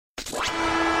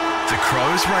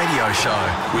Crows Radio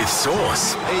Show with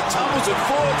Sauce. He tumbles it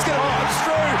forward, it's going to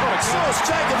through. Sauce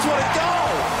Jacobs, what a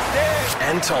goal!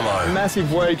 Yeah. And Tomo.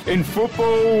 Massive week in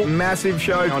football, massive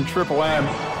show on Triple M.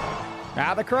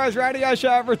 The Crows Radio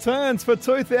Show returns for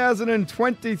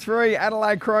 2023.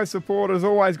 Adelaide Crow supporters,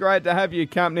 always great to have your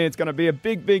company. It's going to be a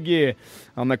big, big year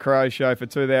on the Crows Show for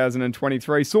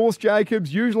 2023. Sauce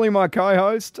Jacobs, usually my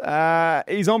co-host.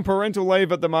 He's on parental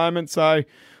leave at the moment, so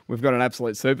we've got an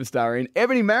absolute superstar in.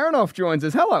 Ebony Marinoff joins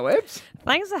us. Hello, Ebs.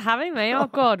 Thanks for having me. Oh,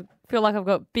 God. Feel like I've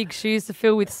got big shoes to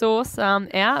fill with Sauce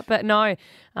out, but no,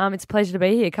 it's a pleasure to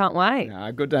be here. Can't wait.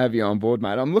 Good to have you on board,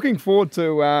 mate. I'm looking forward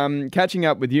to catching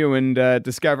up with you and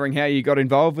discovering how you got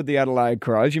involved with the Adelaide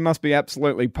Crows. You must be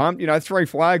absolutely pumped. 3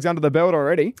 flags under the belt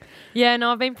already. Yeah,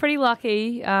 no, I've been pretty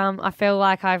lucky. I feel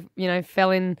like I've,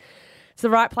 fell in to the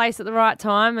right place at the right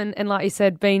time and like you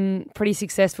said, been pretty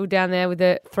successful down there with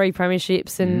the 3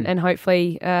 premierships and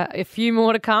hopefully a few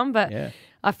more to come. But yeah.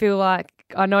 I feel like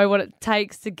I know what it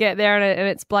takes to get there, and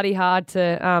it's bloody hard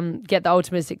to get the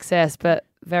ultimate success, but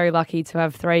very lucky to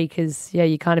have 3 because,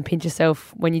 you kind of pinch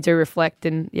yourself when you do reflect,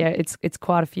 and, it's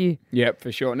quite a few. Yeah,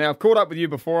 for sure. Now, I've caught up with you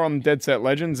before on Dead Set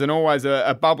Legends, and always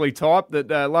a bubbly type that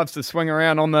loves to swing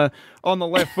around on the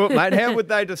left foot, mate. How would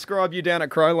they describe you down at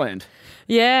Crowland?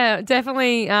 Yeah,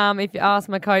 definitely. If you ask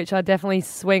my coach, I definitely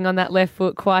swing on that left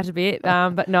foot quite a bit.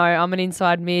 But no, I'm an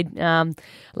inside mid.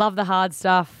 Love the hard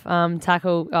stuff.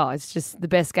 Tackle, it's just the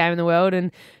best game in the world.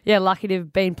 And lucky to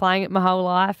have been playing it my whole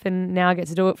life, and now I get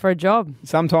to do it for a job.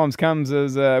 Sometimes comes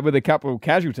as with a couple of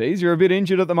casualties. You're a bit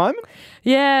injured at the moment?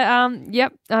 Yeah,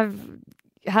 yep. I've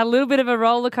had a little bit of a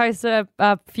roller coaster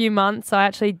a few months. I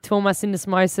actually tore my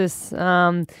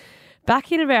syndesmosis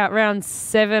back in about round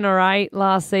 7 or 8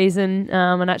 last season,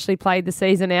 and actually played the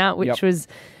season out, which was,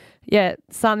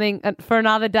 something for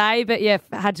another day. But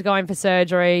had to go in for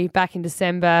surgery back in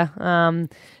December.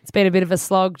 It's been a bit of a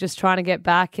slog just trying to get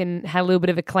back, and had a little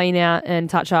bit of a clean out and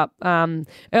touch up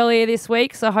earlier this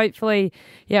week. So hopefully,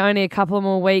 only a couple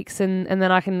more weeks, and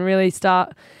then I can really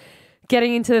start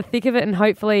getting into the thick of it and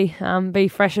hopefully be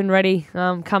fresh and ready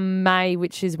come May,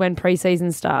 which is when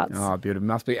pre-season starts. Oh, beautiful.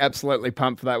 Must be absolutely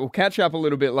pumped for that. We'll catch up a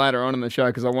little bit later on in the show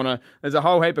because there's a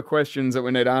whole heap of questions that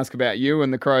we need to ask about you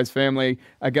and the Crows family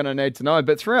are going to need to know.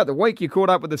 But throughout the week, you caught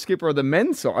up with the skipper of the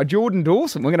men's side, Jordan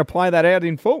Dawson. We're going to play that out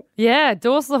in full. Yeah,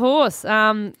 Dawson the horse.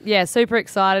 Super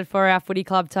excited for our footy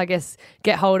club to, I guess,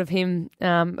 get hold of him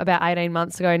about 18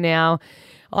 months ago now.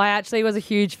 I actually was a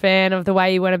huge fan of the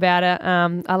way he went about it.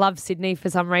 I love Sydney for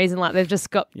some reason. Like they've just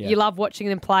got, you love watching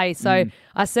them play. So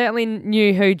I certainly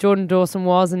knew who Jordan Dawson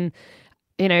was, and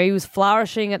he was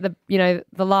flourishing at the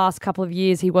last couple of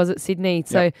years he was at Sydney.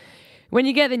 So when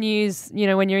you get the news,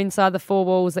 when you're inside the 4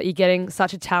 walls that you're getting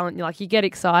such a talent, you get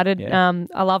excited. Yeah.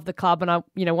 I love the club, and I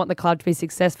want the club to be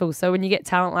successful. So when you get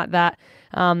talent like that,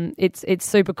 it's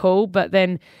super cool. But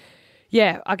then,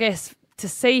 I guess to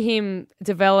see him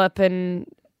develop and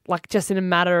just in a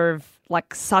matter of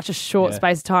such a short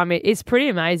space of time, it's pretty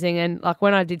amazing. And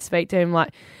when I did speak to him,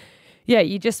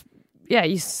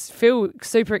 you feel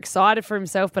super excited for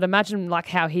himself, but imagine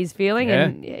how he's feeling.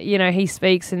 And he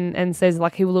speaks and says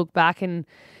he will look back and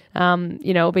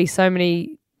it'll be so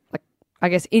many I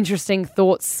guess interesting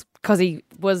thoughts because he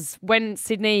was when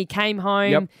Sydney came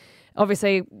home.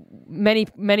 Obviously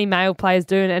many male players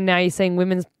do, and now you're seeing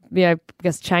women's I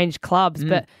guess change clubs,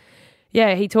 but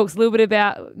he talks a little bit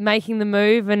about making the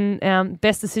move and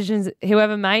best decisions he'll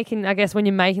ever make. And I guess when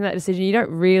you're making that decision, you don't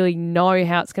really know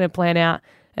how it's going to plan out.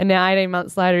 And now 18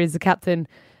 months later, he's the captain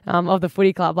of the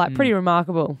footy club. Pretty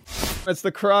remarkable. It's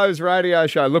the Crows Radio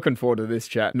Show. Looking forward to this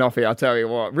chat. Noffy, I'll tell you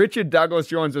what. Richard Douglas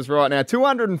joins us right now.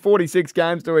 246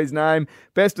 games to his name.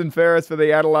 Best and fairest for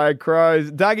the Adelaide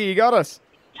Crows. Dougie, you got us?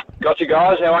 Got you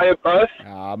guys. How are you both?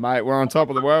 Mate, we're on top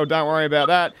of the world. Don't worry about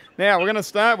that. Now, we're going to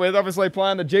start with, obviously,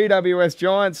 playing the GWS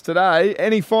Giants today.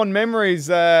 Any fond memories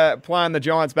playing the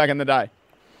Giants back in the day?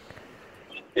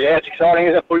 Yeah, it's exciting,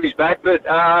 isn't it? Footy's back. But,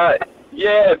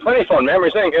 plenty of fond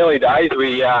memories. I think early days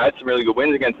we had some really good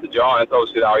wins against the Giants.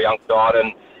 Obviously, they were a young side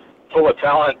and full of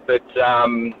talent. But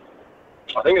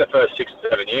I think in the first 6 or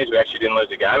 7 years, we actually didn't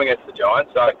lose a game against the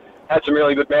Giants. So, had some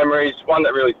really good memories. One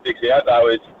that really sticks out, though,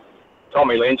 is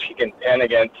Tommy Lynch kicking 10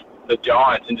 against the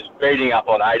Giants and just beating up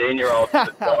on 18-year-olds.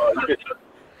 It's just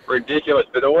ridiculous.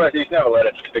 But the worst, he's never let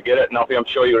us forget it. And I'm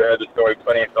sure you would have heard the story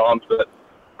plenty of times. But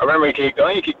I remember he kicked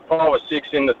 5 or 6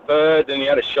 in the third, and he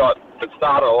had a shot at the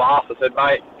start of the last. I said,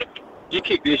 mate, you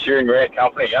kick this year in rare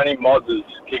company. Only Mods has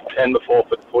kicked 10 before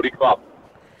for the footy club.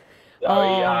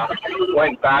 So he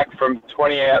went back from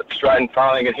 20 out straight in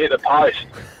front and hit the post.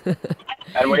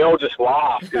 And we all just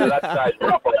laughed because at that stage we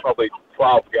were up on probably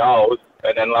 12 goals.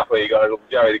 And then luckily he got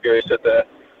Joey the Goose at the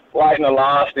late in the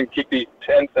last and kicked his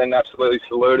 10th and absolutely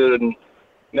saluted and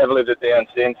never lived it down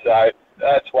since. So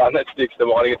that's one that sticks to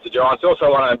mind against the Giants.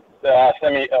 Also won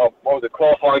a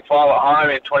qualifying final at home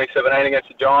in 2017 against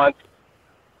the Giants.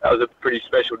 That was a pretty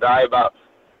special day, but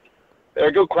they're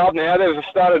a good club now. They've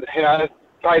started,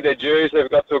 paid their dues. They've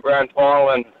got to a grand final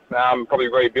and probably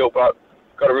rebuilt, but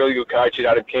got a really good coach in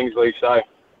Adam Kingsley. So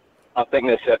I think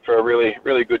they're set for a really,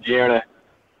 really good year and a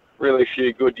really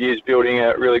few good years building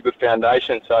a really good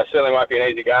foundation. So it certainly won't be an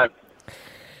easy game.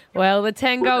 Well, the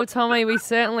 10-goal Tommy, we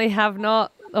certainly have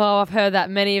not. Oh, I've heard that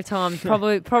many of times.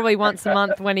 Probably once a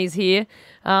month when he's here.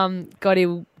 God,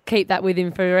 he'll keep that with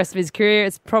him for the rest of his career.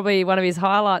 It's probably one of his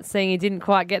highlights, seeing he didn't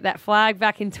quite get that flag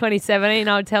back in 2017.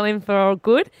 I would tell him for all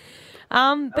good.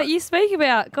 But you speak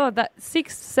about, God, that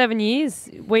 6-7 years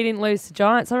we didn't lose to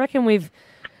Giants. I reckon we've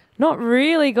not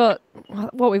really got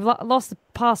we've lost the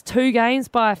past 2 games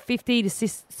by 50 to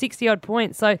 60 odd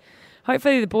points. So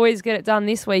hopefully the boys get it done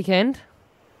this weekend.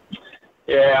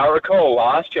 Yeah, I recall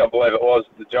last year, I believe it was,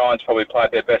 the Giants probably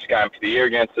played their best game for the year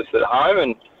against us at home,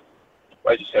 and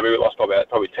as you said, we lost by about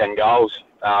probably 10 goals.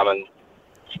 I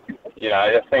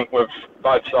think both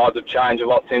sides have changed a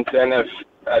lot since then. They've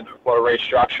had a lot of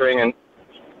restructuring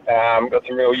and got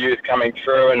some real youth coming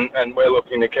through, and we're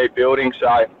looking to keep building.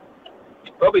 So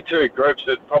probably 2 groups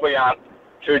that probably aren't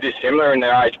too dissimilar in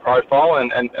their age profile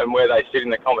and where they sit in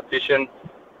the competition.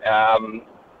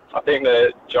 I think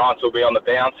the Giants will be on the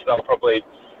bounce. They'll probably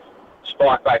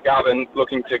spike back up and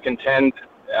looking to contend,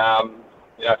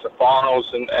 for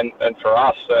finals and for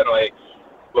us certainly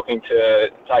looking to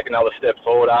take another step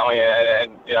forward, aren't we?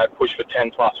 And push for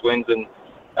 10 plus wins and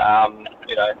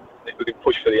if we could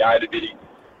push for the 8, it'd be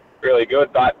really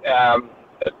good. But a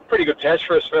pretty good test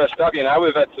for us first up. We've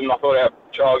had I thought our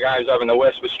trial games over in the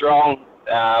West were strong.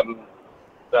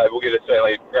 So we'll get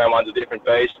certainly round one's a different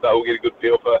beast, but we'll get a good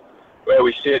feel for where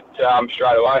we sit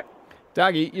straight away.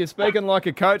 Dougie, you're speaking like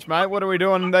a coach, mate. What are we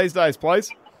doing these days,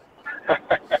 please?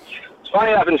 It's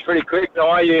funny, it happens pretty quick. The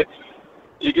way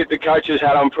you get the coach's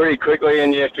hat on pretty quickly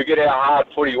and you forget how hard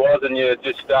footy was and you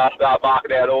just start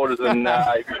barking out orders and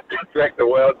wreck the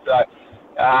world. So,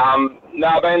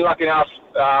 I've been lucky enough.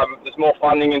 There's more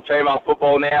funding in female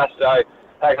football now, so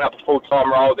taking up a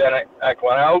full-time role down at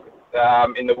Glenelg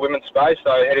in the women's space.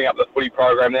 So heading up the footy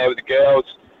program there with the girls,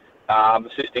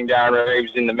 assisting Darren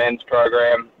Reeves in the men's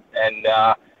program, and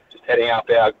just heading up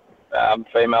our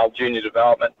female junior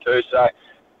development too. So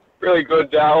really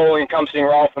good all-encompassing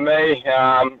role for me.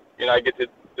 Get to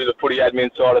do the footy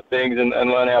admin side of things and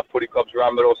learn how footy clubs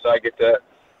run, but also get to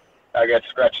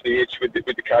scratch the itch with the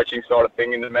coaching side of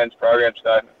thing in the men's program.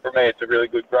 So for me, it's a really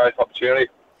good growth opportunity.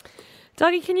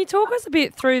 Dougie, can you talk us a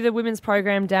bit through the women's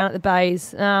program down at the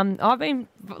Bays? I've been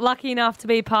lucky enough to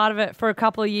be part of it for a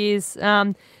couple of years.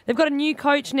 They've got a new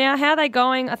coach now. How are they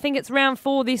going? I think it's round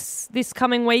 4 this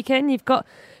coming weekend. You've got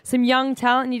some young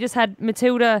talent. You just had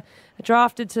Matilda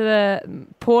drafted to the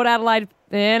Port Adelaide,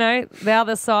 the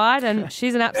other side, and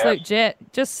she's an absolute jet.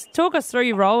 Just talk us through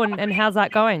your role and how's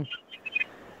that going?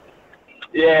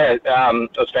 Yeah, it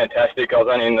was fantastic. I was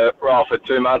only in the role for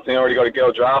 2 months and I already got a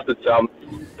girl drafted, so I'm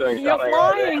doing You're something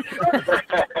flying.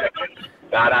 right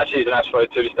there. No, she's an absolute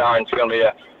superstar and she's going to be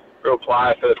a real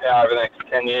player for the Power over the next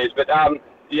 10 years. But, I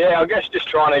guess just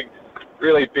trying to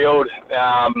really build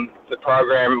the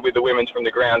program with the women's from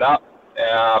the ground up.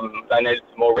 They needed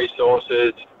some more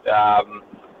resources.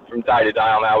 From day to day,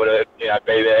 I'm able to,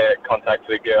 be there, contact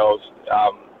the girls,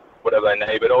 whatever they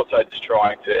need, but also just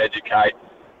trying to educate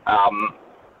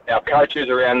our coaches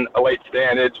around elite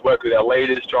standards, work with our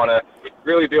leaders, trying to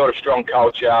really build a strong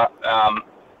culture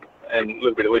and a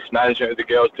little bit of list management with the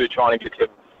girls too, trying to get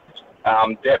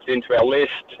some depth into our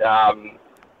list.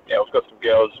 We've got some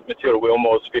girls, Matilda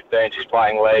Wilmore's 15, she's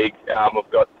playing league.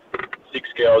 We've got 6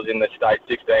 girls in the state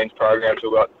 16s program, so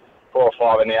we've got 4 or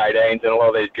 5 in the 18s, and a lot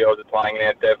of these girls are playing in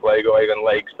our Dev League or even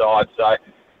league side. So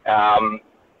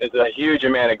there's a huge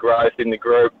amount of growth in the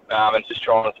group, and just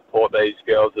trying to support these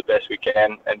girls the best we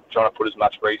can and trying to put as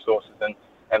much resources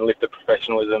and lift the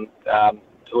professionalism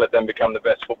to let them become the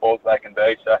best footballers they can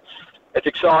be. So it's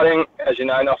exciting. As you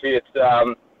know, Noffy,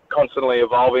 it's constantly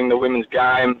evolving the women's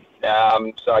game,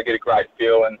 so I get a great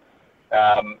feel and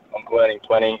I'm learning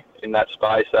plenty in that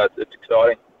space, so it's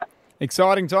exciting.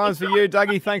 Exciting times for you,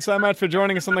 Dougie. Thanks so much for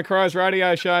joining us on the Crows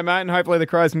Radio Show, mate, and hopefully the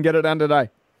Crows can get it done today.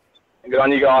 Good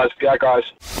on you guys. Go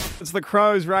Crows. It's the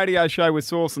Crows Radio Show with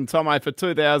Sauce and Tomo for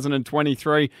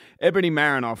 2023. Ebony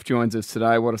Marinoff joins us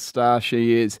today. What a star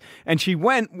she is. And she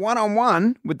went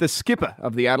one-on-one with the skipper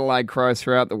of the Adelaide Crows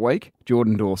throughout the week,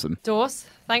 Jordan Dawson. Dawes,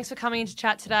 thanks for coming in to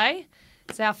chat today.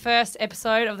 It's our first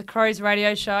episode of the Crows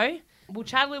Radio Show. We'll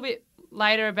chat a little bit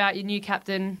later about your new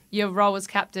captain, your role as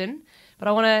captain, but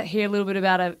I want to hear a little bit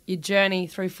about your journey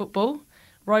through football.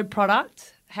 Road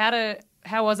product,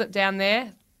 how was it down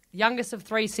there? Youngest of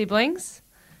 3 siblings.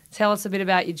 Tell us a bit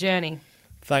about your journey.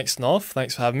 Thanks, Nov.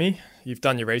 Thanks for having me. You've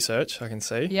done your research, I can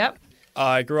see. Yep.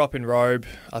 I grew up in Robe.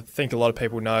 I think a lot of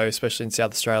people know, especially in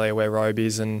South Australia, where Robe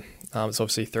is, and it's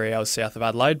obviously 3 hours south of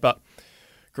Adelaide, but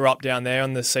grew up down there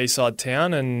in the seaside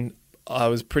town, and I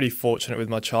was pretty fortunate with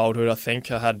my childhood, I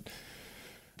think. I had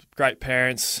great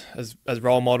parents as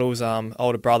role models,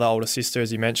 older brother, older sister,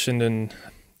 as you mentioned, and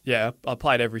yeah, I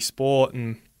played every sport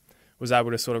and was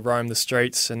able to sort of roam the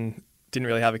streets and didn't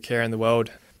really have a care in the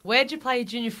world. Where'd you play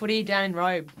junior footy down in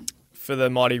Robe? For the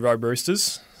mighty Robe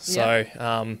Roosters. So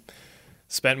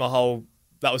spent my whole,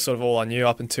 that was sort of all I knew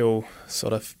up until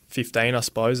sort of 15, I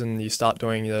suppose, and you start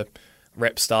doing the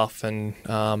rep stuff, and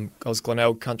I was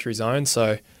Glenelg Country Zone,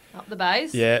 so up the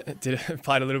bays. Yeah,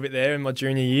 played a little bit there in my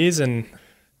junior years and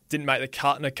didn't make the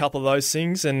cut in a couple of those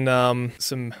things, and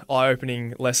some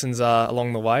eye-opening lessons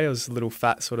along the way. I was a little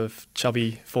fat, sort of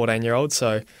chubby 14-year-old,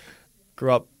 so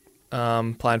grew up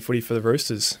playing footy for the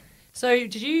Roosters. So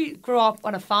did you grow up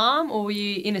on a farm, or were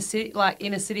you in a city, like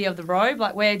in a city of the Robe?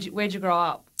 Like where'd you grow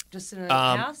up? Just in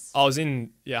a house? I was I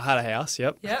had a house,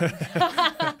 yep.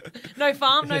 No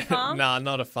farm? Nah,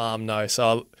 not a farm, no.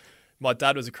 So my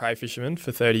dad was a crayfisherman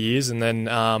for 30 years, and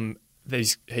then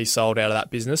he sold out of that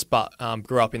business, but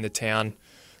grew up in the town.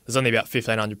 There's only about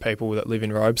 1,500 people that live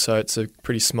in Robe, so it's a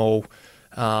pretty small,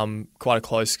 quite a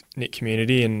close-knit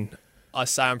community. And I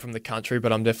say I'm from the country,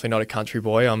 but I'm definitely not a country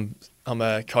boy. I'm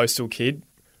a coastal kid.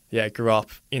 Yeah, grew up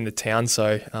in the town,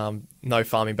 so no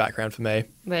farming background for me.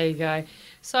 There you go.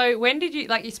 So when did you,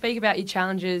 like you speak about your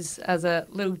challenges as a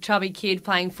little chubby kid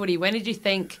playing footy, when did you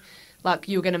think like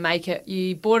you were going to make it?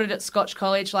 You boarded at Scotch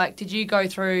College. Like, did you go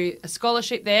through a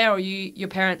scholarship there, or your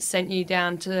parents sent you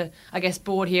down to, I guess,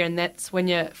 board here, and that's when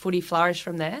your footy flourished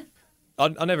from there?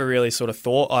 I never really sort of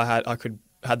thought I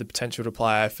had the potential to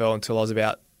play AFL until I was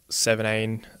about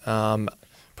 17.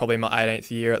 Probably my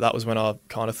 18th year. That was when I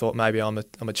kind of thought maybe I'm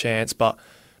a chance. But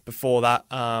before that,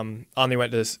 I only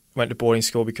went to boarding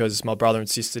school because my brother and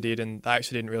sister did, and they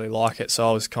actually didn't really like it. So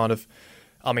I was kind of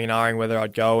umming and ahhing whether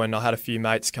I'd go, and I had a few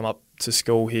mates come up to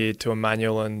school here, to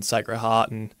Emmanuel and Sacred Heart,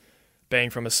 and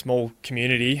being from a small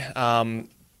community,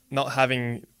 not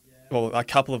having, well, a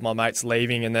couple of my mates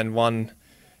leaving, and then one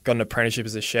got an apprenticeship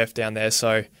as a chef down there,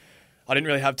 so I didn't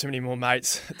really have too many more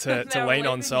mates to lean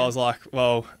on, so I was like,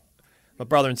 well, my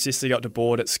brother and sister got to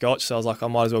board at Scotch, so I was like, I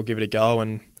might as well give it a go,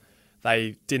 and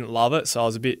they didn't love it, so I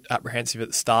was a bit apprehensive at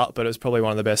the start, but it was probably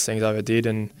one of the best things I ever did,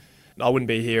 and I wouldn't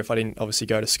be here if I didn't obviously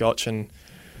go to Scotch, and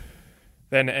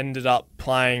then ended up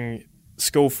playing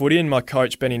school footy, and my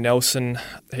coach, Benny Nelson,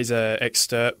 he's a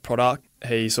ex-Sturt product.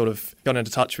 He sort of got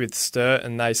into touch with Sturt,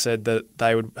 and they said that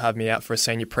they would have me out for a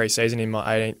senior pre-season in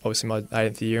my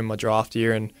 18th year and my draft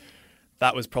year, and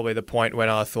that was probably the point when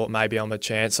I thought maybe I'm a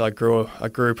chance. I grew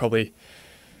probably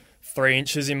 3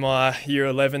 inches in my year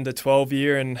 11 to 12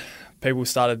 year, and people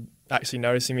started actually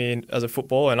noticing me as a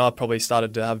footballer, and I probably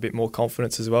started to have a bit more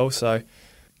confidence as well. So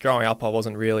growing up, I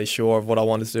wasn't really sure of what I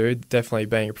wanted to do. Definitely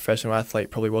being a professional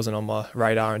athlete probably wasn't on my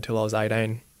radar until I was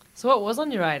 18. So what was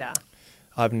on your radar?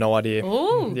 I have no idea.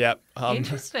 Oh, yep.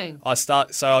 Interesting. Because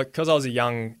I was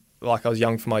young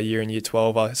for my year in year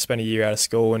 12, I spent a year out of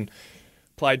school and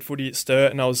played footy at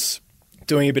Sturt, and I was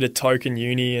doing a bit of token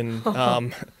uni and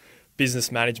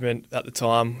business management at the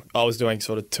time. I was doing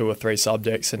sort of 2 or 3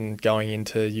 subjects and going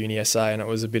into Uni SA, and it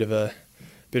was a bit of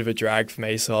a drag for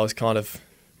me, so I was kind of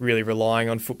really relying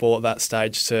on football at that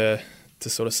stage to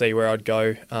sort of see where I'd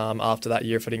go after that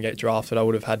year. If I didn't get drafted, I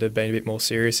would have had to have been a bit more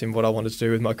serious in what I wanted to do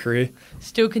with my career.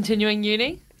 Still continuing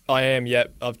uni? I am,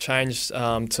 yep. I've changed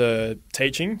to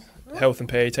teaching, health and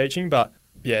PE teaching, but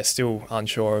yeah, still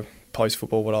unsure of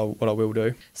post-football what I will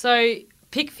do. So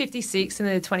pick 56 in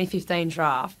the 2015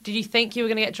 draft. Did you think you were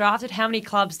going to get drafted? How many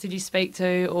clubs did you speak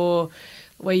to, or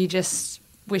were you just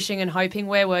wishing and hoping?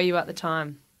 Where were you at the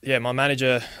time? Yeah, my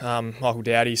manager, Michael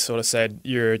Dowdy, sort of said,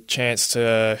 you're a chance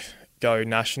to go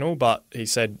national, but he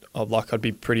said, I'd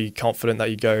be pretty confident that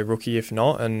you'd go rookie if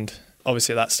not. And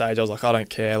obviously at that stage, I was like, I don't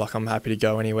care. Like, I'm happy to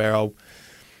go anywhere.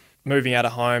 Moving out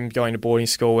of home, going to boarding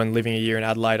school and living a year in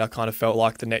Adelaide, I kind of felt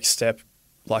like the next step,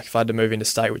 like if I had to move into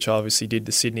state, which I obviously did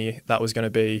to Sydney, that was going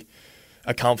to be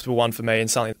a comfortable one for me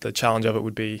and something the challenge of it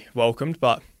would be welcomed.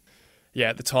 But yeah,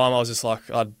 at the time I was just like,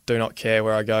 I do not care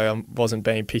where I go. I wasn't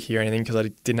being picky or anything because I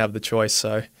didn't have the choice.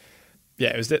 So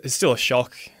yeah, it's still a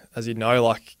shock, as you know,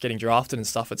 like getting drafted and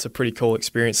stuff. It's a pretty cool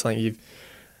experience. Something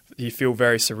you feel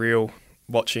very surreal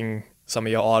watching some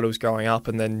of your idols growing up,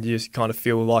 and then you kind of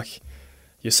feel like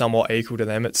you're somewhat equal to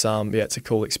them. It's it's a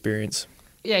cool experience.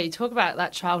 Yeah, you talk about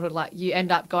that childhood, like you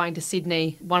end up going to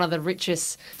Sydney, one of the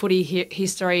richest footy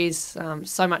histories,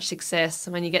 so much success.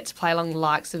 I mean, you get to play along the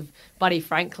likes of Buddy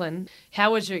Franklin.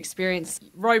 How was your experience?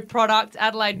 Road product,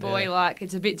 Adelaide boy, like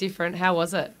it's a bit different. How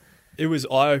was it? It was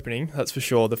eye-opening, that's for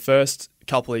sure. The first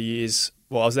couple of years,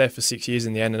 well, I was there for 6 years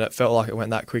in the end, and it felt like it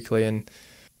went that cickly. And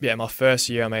yeah, my first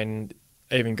year, I mean,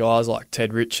 even guys like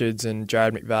Ted Richards and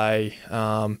Jared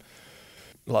McVeigh,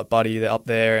 like Buddy up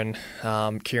there,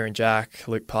 and Kieran Jack,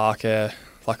 Luke Parker,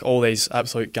 like all these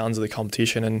absolute guns of the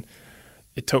competition. And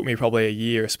it took me probably a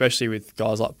year, especially with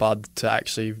guys like Bud, to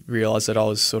actually realise that I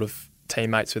was sort of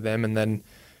teammates with them, and then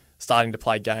starting to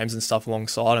play games and stuff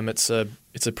alongside them. It's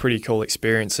a pretty cool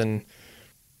experience, and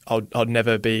I'd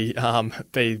never be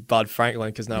Bud Franklin,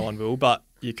 because no one will, but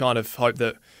you kind of hope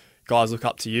that guys look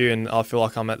up to you, and I feel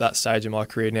like I'm at that stage in my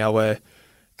career now where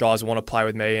guys want to play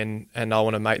with me, and I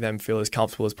want to make them feel as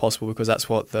comfortable as possible, because that's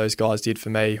what those guys did for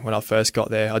me when I first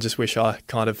got there. I just wish I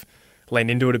kind of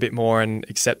leaned into it a bit more and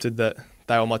accepted that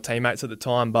they were my teammates at the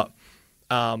time. But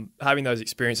having those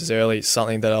experiences early is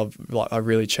something that I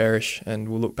really cherish and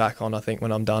will look back on, I think,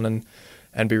 when I'm done,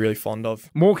 and be really fond of.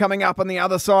 More coming up on the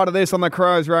other side of this on the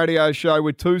Crows Radio Show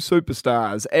with two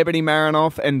superstars, Ebony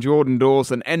Marinoff and Jordan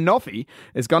Dawson. And Noffy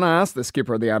is going to ask the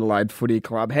skipper of the Adelaide Footy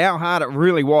Club how hard it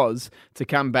really was to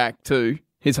come back to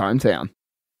his hometown.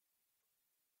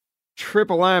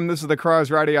 Triple M, this is the Crows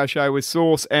Radio Show with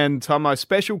Sauce and Tomo.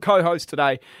 Special co-host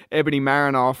today, Ebony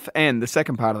Marinoff. And the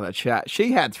second part of that chat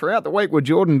she had throughout the week with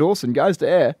Jordan Dawson goes to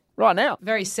air right now.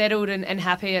 Very settled and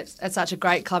happy at such a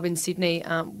great club in Sydney.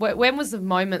 When was the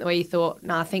moment where you thought,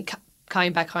 I think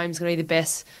coming back home is going to be the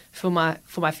best for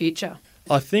my future?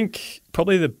 I think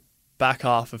probably the back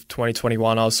half of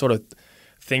 2021, I was sort of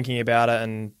thinking about it,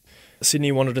 and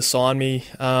Sydney wanted to sign me,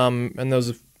 and there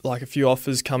was a few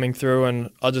offers coming through, and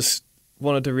I just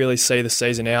wanted to really see the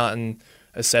season out and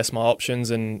assess my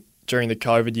options. And during the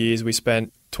COVID years, we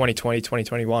spent 2020,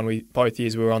 2021, both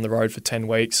years we were on the road for 10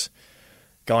 weeks,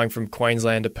 going from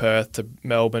Queensland to Perth to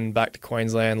Melbourne, back to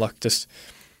Queensland. We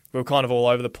were kind of all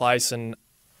over the place, and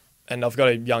I've got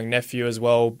a young nephew as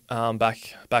well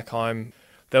back home.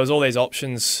 There was all these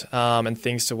options and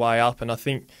things to weigh up, and I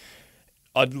think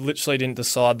I literally didn't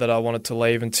decide that I wanted to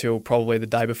leave until probably the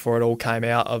day before it all came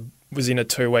out. I was in a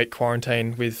 2-week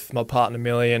quarantine with my partner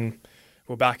Millie, and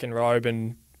we're back in Robe,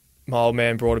 and my old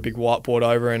man brought a big whiteboard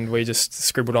over, and we just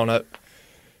scribbled on it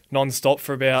non-stop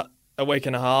for about a week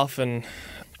and a half, and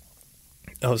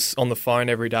I was on the phone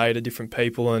every day to different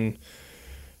people and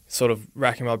sort of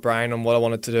racking my brain on what I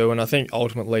wanted to do. And I think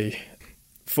ultimately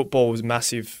football was a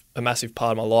massive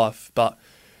part of my life, but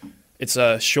it's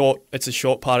a short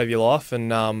part of your life.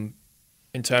 And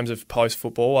in terms of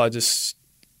post-football,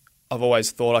 I've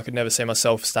always thought I could never see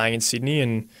myself staying in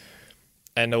Sydney,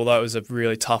 and although it was a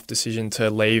really tough decision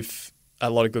to leave a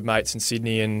lot of good mates in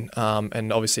Sydney, and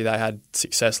obviously they had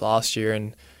success last year,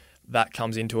 and that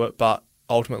comes into it, but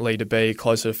ultimately to be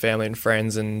closer to family and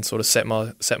friends and sort of set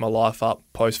my life up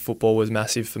post-football was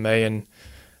massive for me, and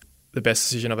the best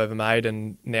decision I've ever made.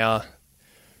 And now,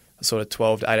 sort of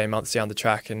 12 to 18 months down the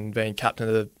track and being captain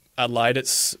of the Adelaide,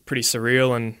 it's pretty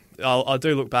surreal. And I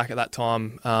do look back at that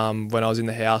time when I was in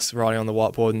the house writing on the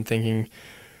whiteboard and thinking,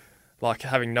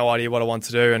 having no idea what I want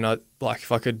to do. And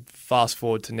if I could fast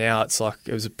forward to now, it's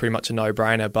it was pretty much a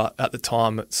no-brainer. But at the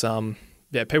time, it's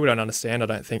people don't understand, I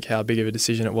don't think, how big of a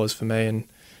decision it was for me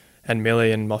and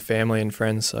Millie and my family and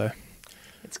friends. So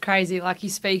it's crazy. Like you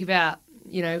speak about,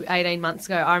 18 months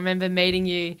ago, I remember meeting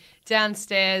you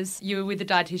downstairs. You were with the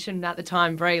dietitian at the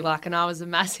time, Brie, and I was a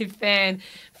massive fan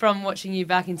from watching you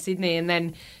back in Sydney. And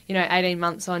then, 18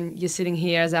 months on, you're sitting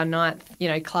here as our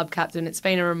 9th, club captain. It's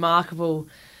been a remarkable,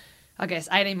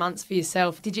 18 months for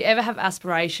yourself. Did you ever have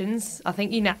aspirations? I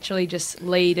think you naturally just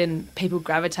lead and people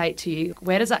gravitate to you.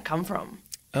 Where does that come from?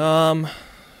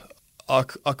 I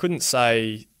couldn't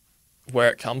say where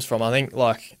it comes from. I think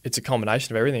it's a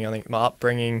combination of everything. I think my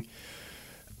upbringing,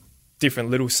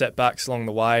 different little setbacks along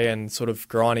the way, and sort of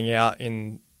grinding out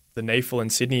in the NEAFL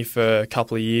in Sydney for a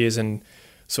couple of years and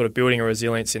sort of building a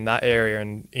resilience in that area,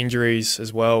 and injuries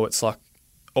as well. It's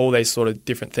all these sort of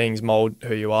different things mould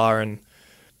who you are, and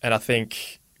I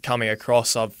think coming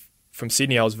across, from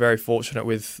Sydney, I was very fortunate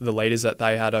with the leaders that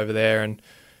they had over there, and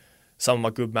some of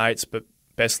my good mates, but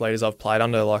best leaders I've played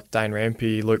under, like Dane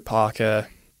Rampy, Luke Parker,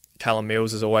 Callum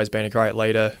Mills has always been a great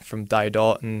leader from day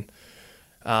dot, and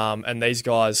these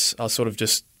guys are sort of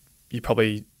just, you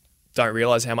probably don't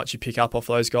realise how much you pick up off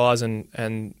those guys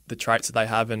and the traits that they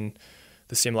have and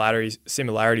the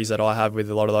similarities that I have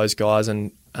with a lot of those guys,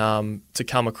 and to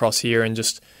come across here and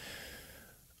just,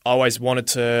 I always wanted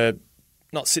to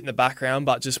not sit in the background,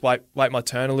 but just wait my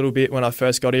turn a little bit. When I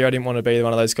first got here, I didn't want to be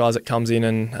one of those guys that comes in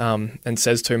and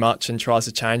says too much and tries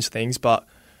to change things. But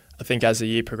I think as the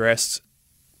year progressed,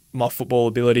 my football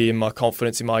ability and my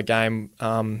confidence in my game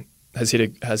has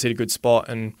hit a good spot,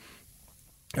 and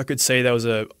I could see there was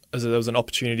an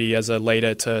opportunity as a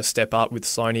leader to step up with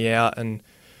Sony out and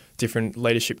different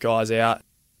leadership guys out,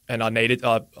 and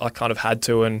I kind of had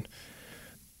to, and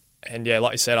yeah,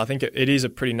 like you said, I think it is a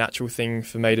pretty natural thing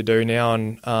for me to do now,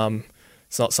 and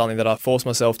it's not something that I force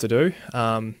myself to do.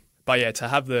 But yeah, to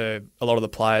have a lot of the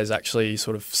players actually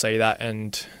sort of see that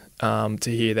and to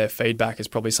hear their feedback is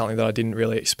probably something that I didn't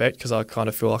really expect, because I kind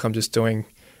of feel like I'm just doing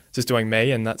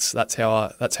me, and that's how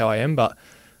I am. But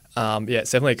yeah,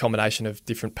 it's definitely a combination of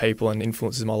different people and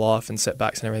influences in my life and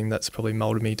setbacks and everything that's probably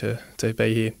moulded me to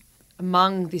be here.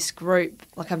 Among this group,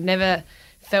 like I've never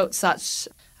felt such,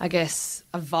 I guess,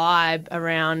 a vibe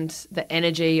around the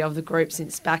energy of the group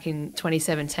since back in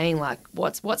 2017. Like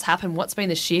what's happened? What's been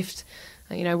the shift?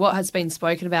 You know, what has been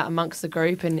spoken about amongst the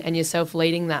group and yourself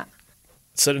leading that?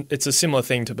 So it's a similar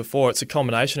thing to before. It's a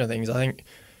combination of things. I think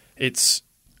it's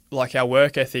like our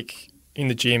work ethic in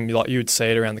the gym, like you would see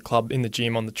it around the club, in the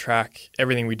gym, on the track,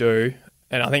 everything we do.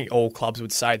 And I think all clubs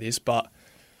would say this, but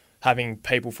having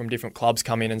people from different clubs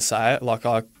come in and say it, like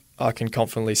I can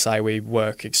confidently say we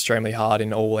work extremely hard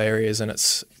in all areas. And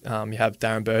it's you have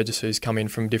Darren Burgess, who's come in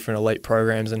from different elite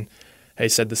programs, and he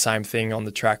said the same thing on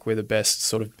the track. We're the best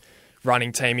sort of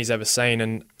running team he's ever seen.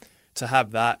 And to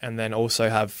have that, and then also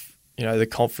have, you know, the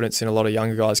confidence in a lot of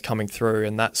younger guys coming through,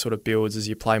 and that sort of builds as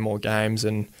you play more games.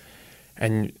 And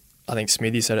I think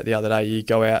Smithy said it the other day, you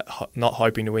go out not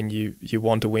hoping to win, you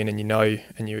want to win, and you know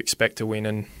and you expect to win.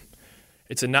 And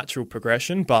it's a natural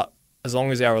progression, but as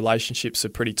long as our relationships are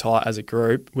pretty tight as a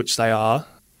group, which they are,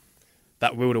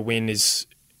 that will to win is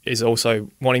also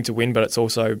wanting to win, but it's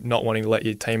also not wanting to let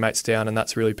your teammates down, and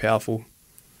that's really powerful.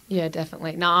 Yeah,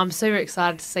 definitely. No, I'm super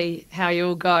excited to see how you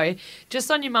all go.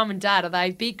 Just on your mum and dad, are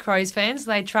they big Crows fans?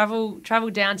 Do they travel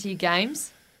down to your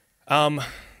games?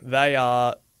 They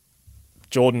are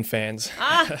Jordan fans.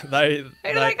 Who do they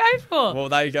go for? Well,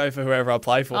 they go for whoever I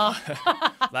play for.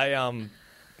 Oh. They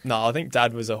no, I think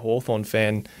Dad was a Hawthorn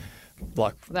fan,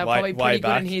 like They're way probably pretty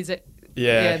back. good in his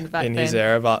in his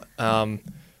era, but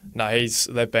no,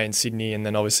 they've been Sydney and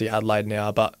then obviously Adelaide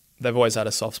now, but they've always had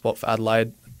a soft spot for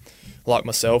Adelaide, like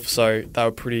myself. So they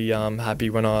were pretty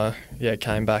happy when I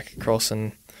came back across,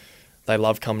 and they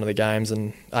love coming to the games,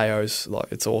 and AO's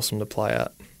like, it's awesome to play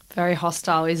at. Very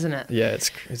hostile, isn't it? Yeah,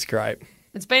 it's great.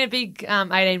 It's been a big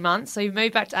 18 months. So you've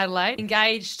moved back to Adelaide,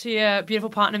 engaged to your beautiful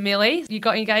partner, Millie. You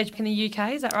got engaged in the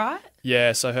UK, is that right?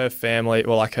 Yeah, so her family,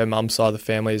 well, like her mum's side of the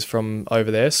family is from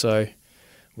over there. So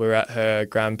we're at her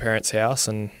grandparents' house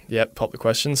and, popped the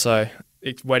question. So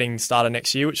wedding started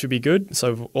next year, which should be good.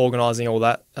 So we're organising all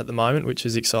that at the moment, which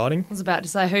is exciting. I was about to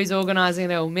say, who's organising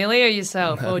it all, Millie or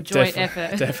yourself, or joint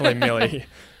effort? Definitely Millie.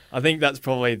 I think that's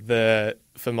probably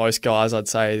for most guys, I'd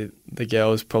say the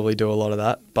girls probably do a lot of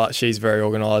that, but she's very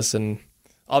organised, and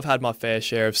I've had my fair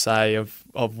share of say of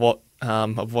what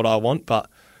I want, but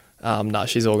no,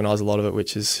 she's organised a lot of it,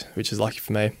 which is lucky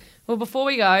for me. Well, before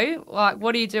we go, like,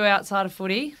 what do you do outside of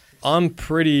footy? I'm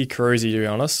pretty cruisy, to be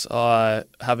honest. I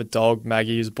have a dog,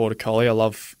 Maggie, who's a border collie. I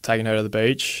love taking her to the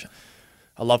beach.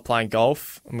 I love playing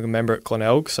golf. I'm a member at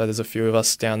Glenelg, so there's a few of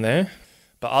us down there.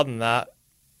 But other than that,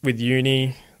 with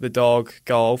uni, the dog,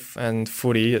 golf, and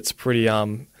footy, it's pretty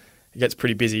it gets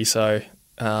pretty busy. So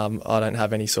I don't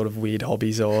have any sort of weird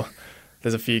hobbies, or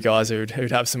there's a few guys who'd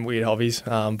have some weird hobbies.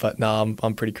 But no,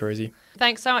 I'm pretty cruisy.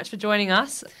 Thanks so much for joining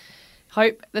us.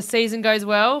 Hope the season goes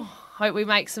well. Hope we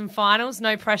make some finals.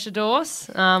 No pressure,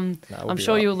 Dawson. I'm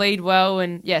sure you'll lead well,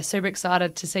 and super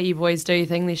excited to see you boys do your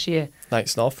thing this year.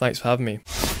 Thanks, Noff. Thanks for having me.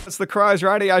 It's the Crows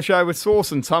Radio Show with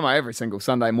Sauce and Tomo every single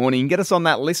Sunday morning. You can get us on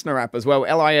that listener app as well,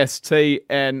 LIST,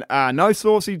 and no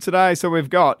Saucy today. So we've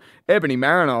got Ebony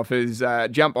Marinoff, who's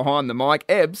jumped behind the mic.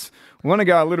 Ebs, we want to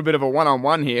go a little bit of a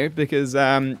one-on-one here, because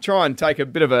try and take a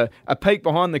bit of a peek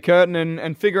behind the curtain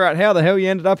and figure out how the hell you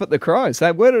ended up at the Crows.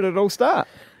 So where did it all start?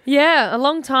 Yeah, a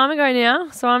long time ago now.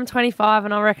 So I'm 25,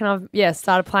 and I reckon I've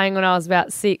started playing when I was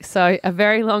about 6. So a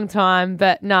very long time.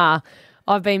 But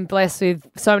I've been blessed with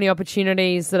so many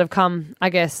opportunities that have come,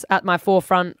 I guess, at my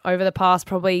forefront over the past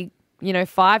probably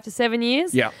 5 to 7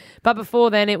 years. Yeah. But before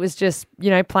then, it was just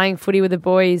playing footy with the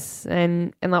boys,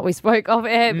 and like we spoke of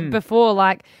before,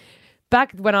 like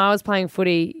back when I was playing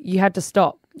footy, you had to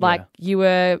stop. Like you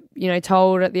were,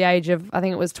 told at the age of, I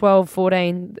think it was 12,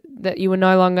 14, that you were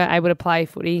no longer able to play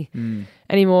footy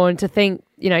anymore. And to think,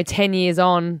 10 years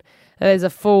on, there's a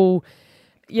full,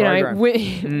 you know,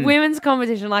 program. women's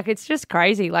competition. Like, it's just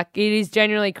crazy. Like, it is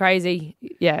genuinely crazy.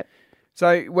 Yeah.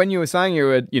 So when you were saying you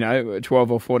were,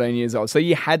 12 or 14 years old, so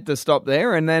you had to stop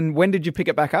there, and then when did you pick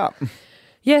it back up?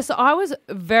 Yeah, so I was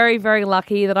very, very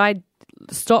lucky that I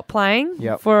stopped playing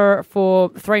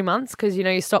for 3 months because,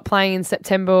 you stop playing in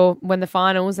September when the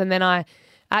finals, and then I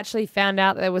actually found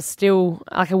out there was still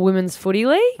like a women's footy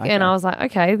league, and I was like,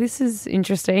 okay, this is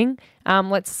interesting.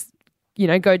 Let's,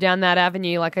 go down that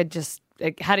avenue. Like, I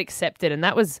had accepted, and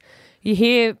that was, you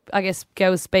hear, I guess,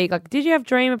 girls speak, like, did you have a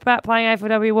dream about playing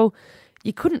AFLW? Well,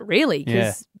 you couldn't really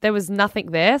because there was nothing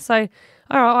there. So,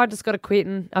 all right, I just got to quit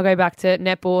and I'll go back to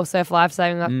netball, surf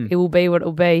lifesaving. Like, it will be what it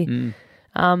will be.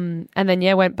 And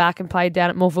then, went back and played down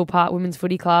at Morville Park Women's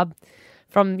Footy Club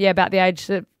from, about the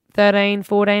age of 13,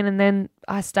 14, and then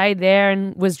I stayed there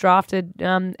and was drafted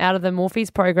out of the Morphees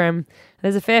program.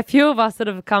 There's a fair few of us that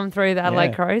have come through the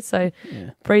Adelaide Crows, so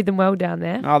breathe them well down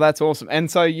there. Oh, that's awesome. And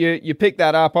so you picked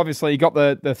that up. Obviously, you got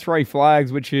the 3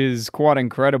 flags, which is quite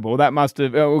incredible. That must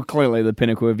have, clearly the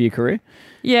pinnacle of your career.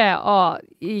 Yeah,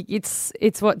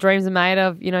 it's what dreams are made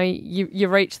of. You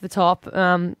reach the top.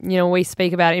 We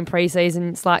speak about it in pre-season.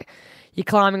 It's like you're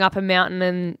climbing up a mountain,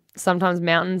 and sometimes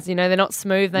mountains, they're not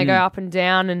smooth. They go up and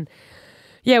down, and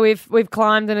we've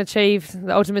climbed and achieved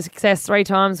the ultimate success 3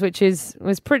 times, which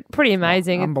was pretty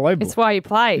amazing. Unbelievable. It's why you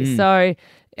play. So,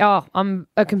 I'm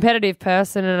a competitive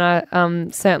person, and I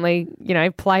certainly,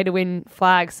 play to win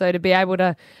flags. So to be able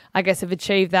to, I guess, have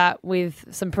achieved that with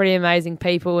some pretty amazing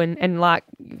people, and like,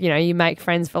 you make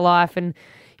friends for life, and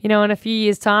in a few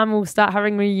years' time, we'll start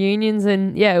having reunions,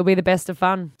 and it'll be the best of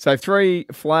fun. So 3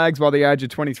 flags by the age of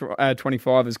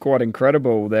 25 is quite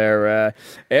incredible there,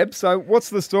 Eb. So what's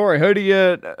the story?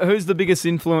 Who's the biggest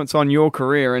influence on your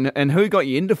career, and who got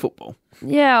you into football?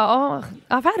 Yeah,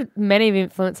 I've had many of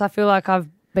influence. I feel like I've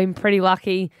been pretty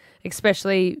lucky,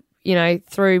 especially,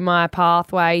 through my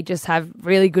pathway, just have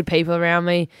really good people around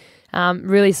me.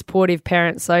 Really supportive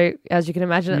parents, so as you can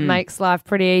imagine, it makes life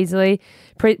pretty easy.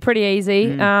 But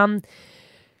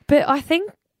I think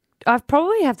I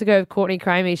probably have to go with Courtney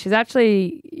Cramey. She's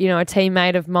actually, a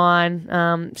teammate of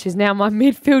mine. She's now my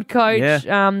midfield coach.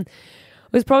 It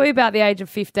was probably about the age of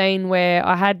 15 where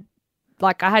I had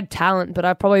talent, but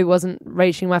I probably wasn't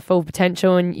reaching my full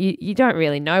potential. And you don't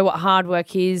really know what hard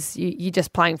work is. You're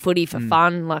just playing footy for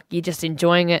fun, like you're just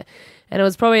enjoying it. And it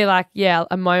was probably like,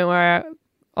 a moment where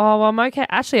I'm okay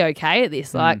at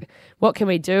this. Like, what can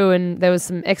we do? And there was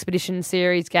some Expedition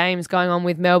Series games going on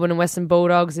with Melbourne and Western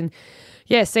Bulldogs. And,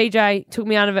 CJ took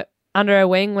me under her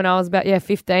wing when I was about,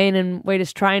 15, and we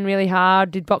just trained really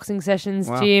hard, did boxing sessions,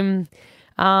 gym.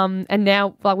 And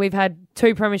now, we've had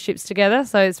 2 premierships together,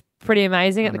 so it's pretty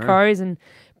amazing at the Crows, and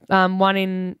 1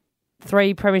 in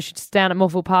 3 premierships down at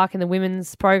Morville Park in the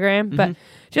women's program. But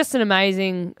just an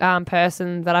amazing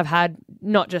person that I've had,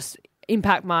 not just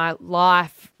impact my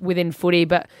life within footy,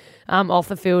 but off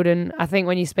the field. And I think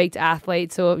when you speak to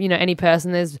athletes or, any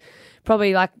person, there's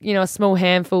probably a small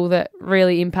handful that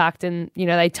really impact and,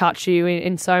 they touch you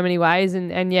in so many ways.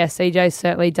 And CJ's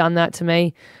certainly done that to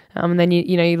me. And then,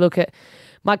 you look at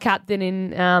my captain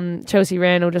in Chelsea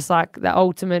Randall, just like the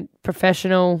ultimate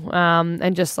professional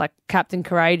and just like Captain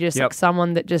Courageous, like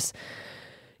someone that just,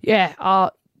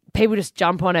 people just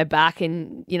jump on her back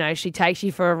and, she takes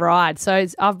you for a ride. So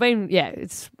it's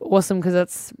awesome because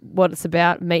that's what it's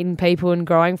about, meeting people and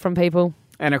growing from people.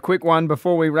 And a quick one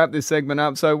before we wrap this segment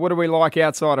up. So what do we like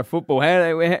outside of football?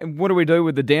 What do we do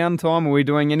with the downtime? Are we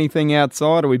doing anything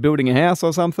outside? Are we building a house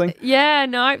or something? Yeah,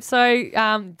 no. So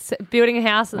building a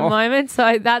house at the moment.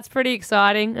 So that's pretty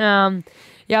exciting.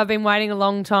 I've been waiting a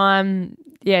long time,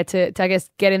 to I guess,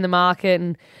 get in the market,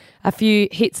 and a few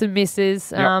hits and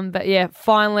misses. But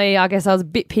finally, I guess I was a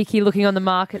bit picky looking on the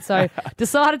market, so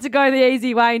decided to go the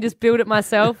easy way and just build it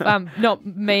myself. Not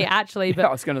me, actually. But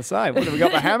I was going to say, what have we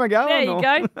got, the hammer going?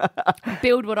 There you go.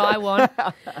 Build what I want.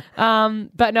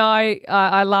 But no,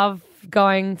 I love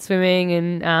going swimming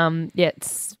and,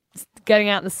 it's getting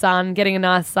out in the sun, getting a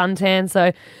nice suntan.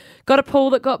 So got a pool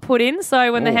that got put in,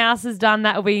 so when the house is done,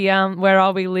 that'll be where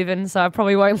I'll be living. So I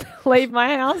probably won't leave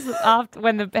my house after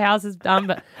when the house is done.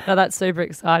 But no, that's super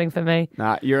exciting for me.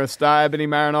 Nah, you're a star, Ebony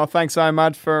Marinoff. Thanks so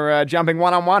much for jumping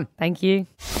one-on-one. Thank you.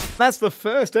 That's the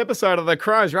first episode of the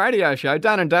Crows Radio Show,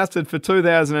 done and dusted for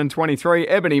 2023.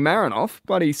 Ebony Marinoff,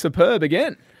 bloody superb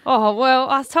again. Oh, well,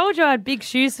 I told you I had big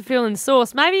shoes to fill in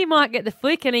Sauce. Maybe he might get the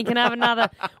flick and he can have another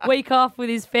week off with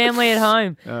his family at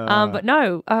home. But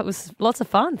no, it was lots of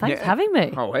fun. Thanks for having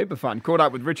me. Oh, heap of fun. Caught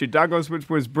up with Richard Douglas, which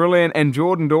was brilliant, and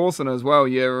Jordan Dawson as well.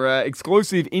 Your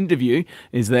exclusive interview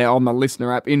is there on the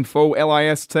Listener app in full,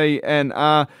 LIST,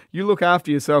 and you look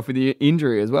after yourself with your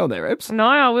injury as well there, Ebbs. No,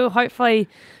 I will hopefully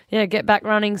get back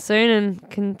running soon and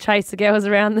can chase the girls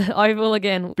around the oval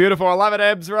again. Beautiful. I love it,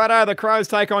 Ebbs. Righto, the Crows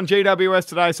take on GWS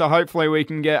today, so hopefully we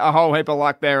can get a whole heap of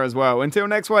luck there as well. Until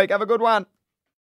next week, have a good one.